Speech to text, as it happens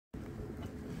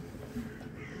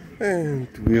And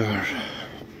we are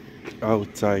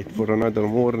outside for another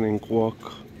morning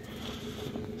walk.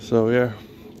 So yeah,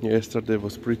 yesterday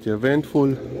was pretty eventful.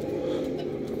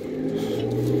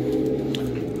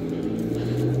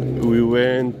 We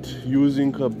went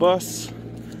using a bus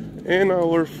and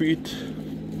our feet,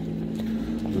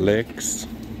 legs,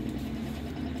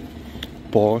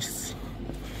 paws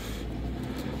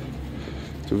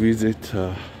to visit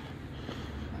her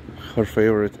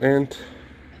favorite aunt.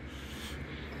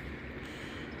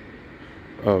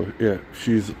 Oh yeah,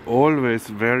 she's always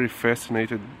very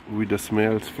fascinated with the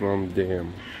smells from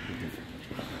them.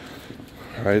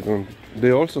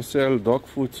 They also sell dog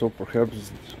food, so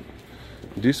perhaps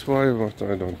this why, but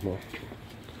I don't know.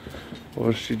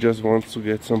 Or she just wants to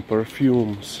get some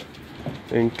perfumes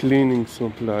and cleaning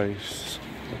supplies.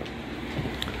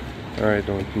 I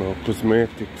don't know,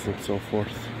 cosmetics and so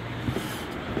forth.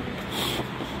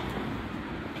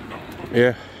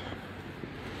 Yeah.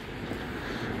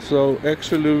 So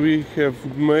actually we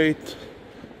have made,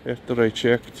 after I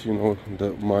checked, you know,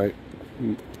 my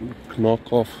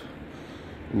knockoff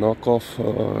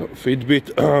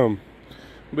Fitbit,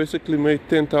 basically made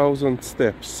 10,000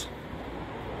 steps.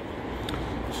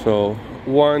 So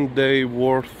one day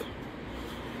worth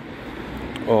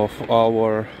of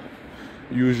our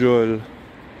usual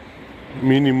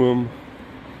minimum,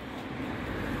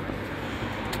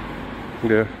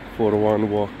 yeah, for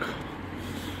one walk.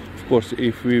 Of course,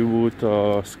 if we would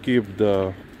skip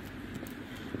the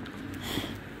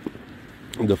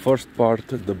first part,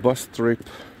 the bus trip,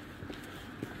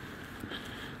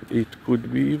 it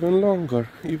could be even longer,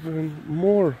 even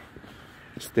more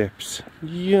steps.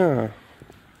 Yeah.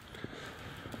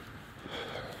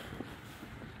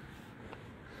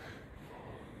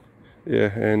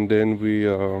 Yeah, and then we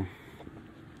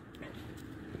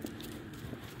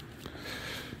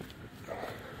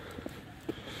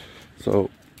so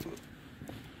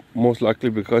most likely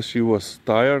because she was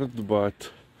tired, but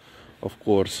of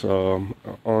course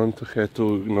aunt had to,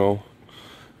 you know,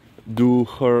 do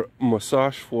her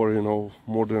massage for, you know,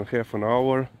 more than half an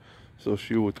hour so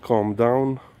she would calm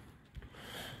down.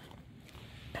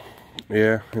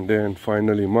 Yeah, and then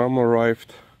finally mom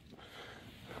arrived,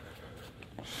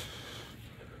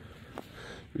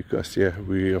 because yeah,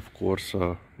 we of course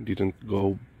didn't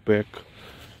go back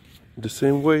the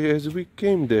same way as we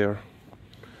came there,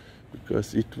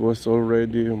 because it was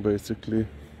already basically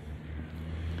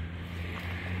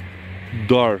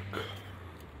dark.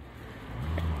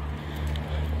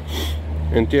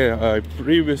 And yeah, I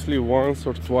previously once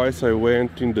or twice I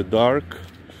went in the dark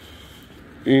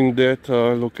in that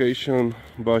location,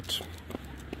 but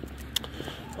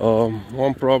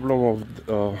one problem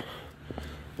of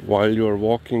while you're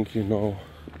walking, you know,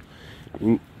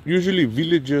 usually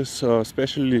villages,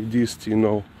 especially these, you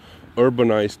know,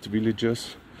 urbanized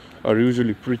villages, are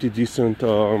usually pretty decent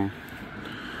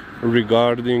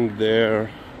regarding their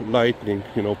lighting,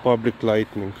 you know, public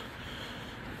lighting.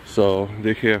 So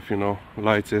they have, you know,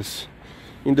 lights as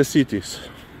in the cities.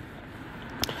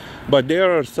 But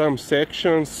there are some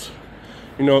sections,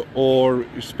 you know, or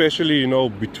especially, you know,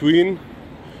 between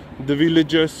the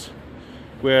villages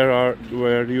where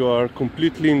you are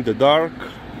completely in the dark.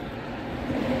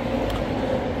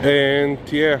 And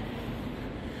yeah,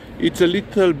 it's a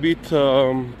little bit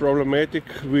problematic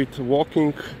with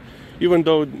walking, even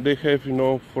though they have, you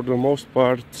know, for the most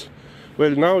part,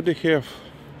 well, now they have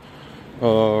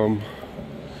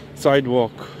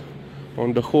sidewalk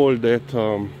on the whole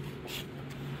that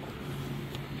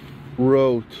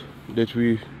road that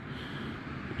we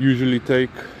usually take,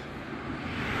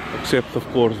 except of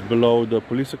course below the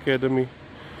police academy.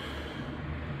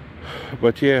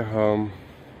 But yeah,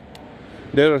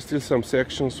 there are still some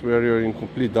sections where you're in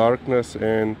complete darkness,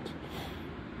 and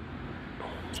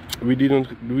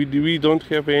we don't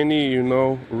have any, you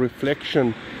know,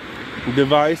 reflection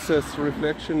devices,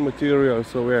 reflection material.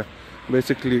 So yeah,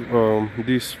 basically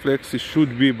this flexi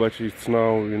should be, but it's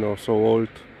now, you know, so old,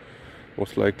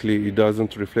 most likely it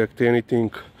doesn't reflect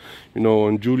anything, you know,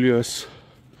 on Julius.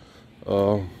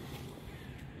 So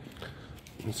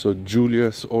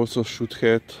Julius also should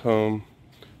have,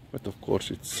 but of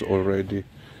course it's already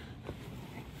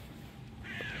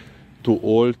too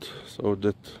old, so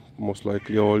that most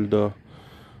likely all the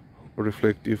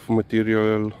reflective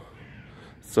material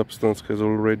substance has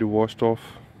already washed off.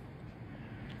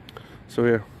 So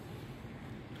yeah,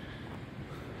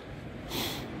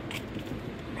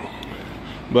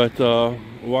 but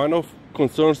one of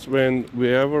concerns when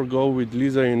we ever go with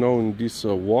Lisa, you know, in these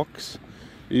walks,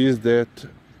 is that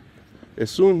as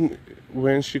soon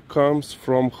when she comes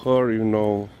from her, you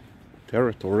know,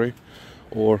 territory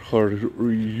or her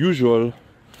usual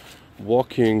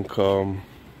walking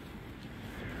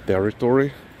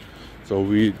territory. So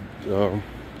we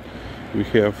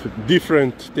have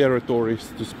different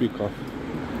territories to speak of.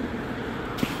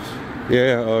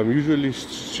 Yeah, usually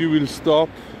she will stop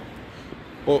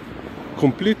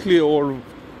completely or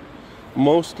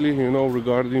mostly, you know,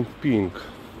 regarding peeing.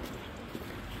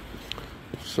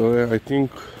 So yeah, I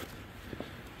think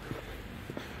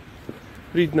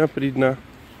Pridna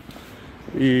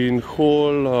in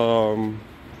whole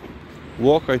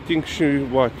walk, I think she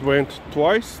went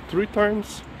twice, 3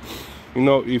 times. You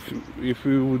know, if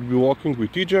we would be walking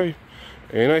with TJ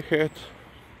and I had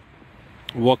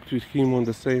walked with him on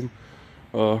the same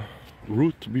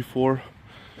route before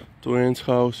to Anne's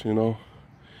house, you know,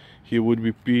 he would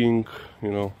be peeing,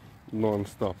 you know,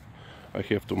 non-stop. I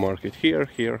have to mark it here.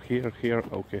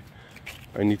 Okay,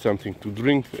 I need something to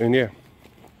drink. And yeah,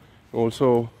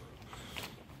 also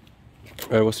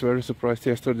I was very surprised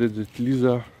yesterday that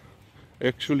Liza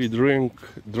actually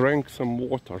drank some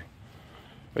water.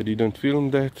 I didn't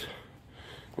film that.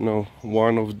 You know,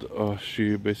 one of the,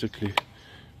 she basically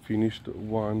finished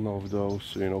one of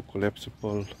those, you know,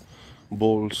 collapsible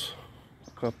bowls,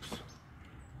 cups.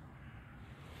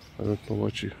 I don't know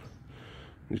what she.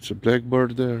 It's a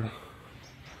blackbird there.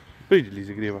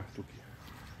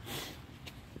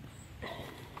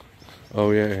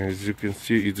 Oh yeah, as you can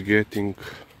see, it's getting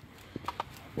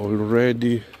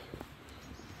already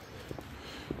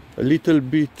a little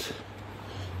bit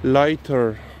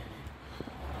lighter.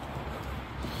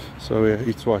 So yeah,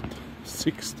 it's what,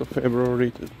 6th of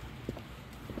February,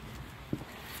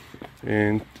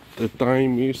 and the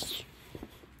time is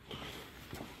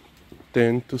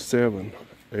 10 to 7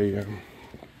 a.m.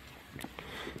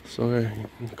 So in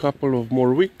a couple of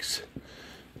more weeks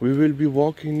we will be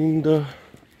walking in the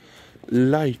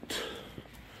light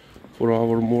for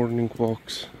our morning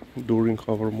walks, during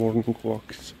our morning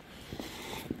walks.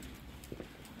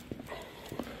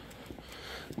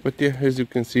 But yeah, as you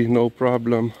can see, no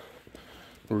problem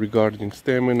regarding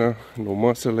stamina, no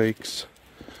muscle aches.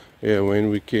 Yeah, when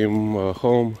we came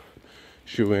home,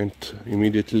 she went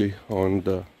immediately on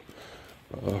the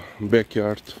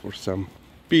backyard for some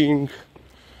peeing,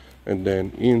 and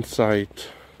then inside,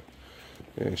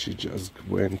 and she just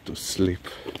went to sleep.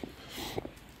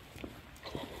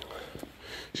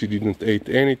 She didn't eat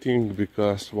anything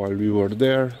because while we were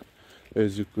there,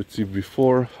 as you could see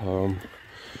before,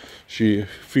 she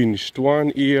finished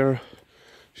one ear,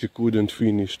 she couldn't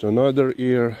finish another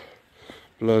ear,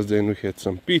 plus then we had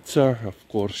some pizza. Of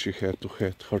course she had to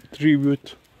have her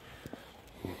tribute,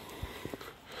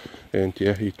 and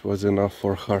yeah, it was enough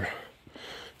for her.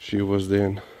 She was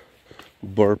then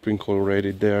burping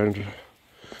already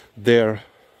there.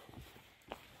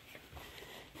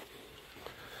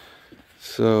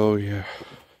 So yeah,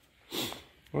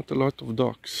 not a lot of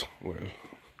dogs, well,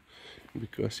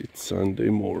 because it's Sunday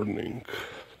morning.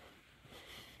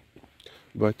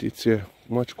 But it's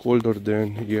much colder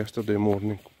than yesterday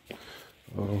morning.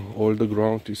 All the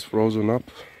ground is frozen up.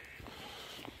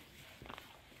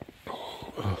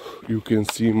 You can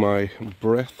see my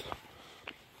breath.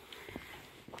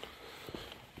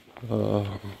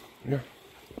 Yeah.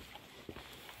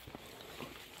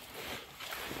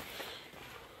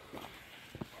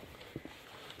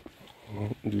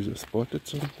 Did I spotted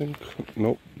something?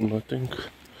 No, nothing.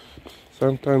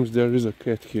 Sometimes there is a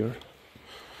cat here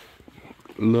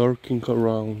lurking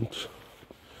around,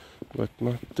 but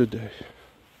not today.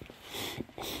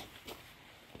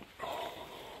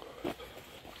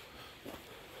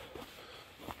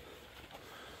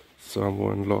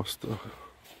 Someone lost a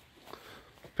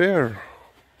pair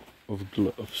of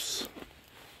gloves.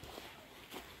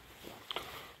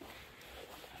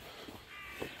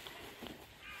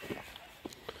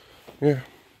 Yeah,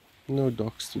 no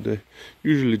dogs today.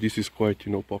 Usually this is quite,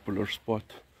 you know, popular spot.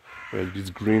 Well, it's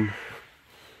green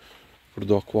for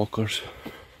dog walkers,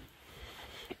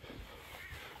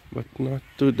 but not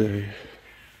today,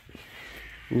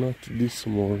 not this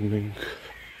morning.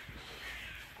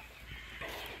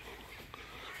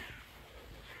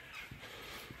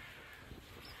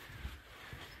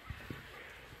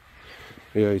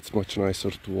 Yeah, it's much nicer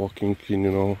to walking in,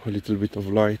 you know, a little bit of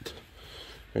light,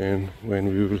 and when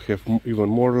we will have even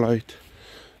more light,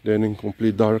 then in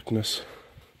complete darkness,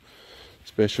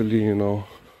 especially, you know,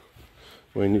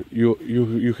 when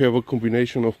you have a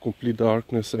combination of complete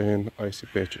darkness and icy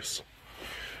patches,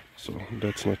 so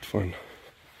that's not fun.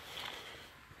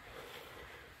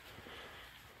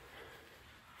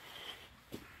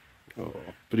 Oh,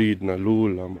 pridna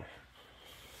lulama.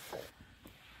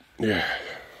 Yeah.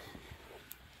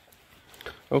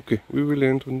 Okay, we will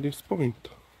end on this point.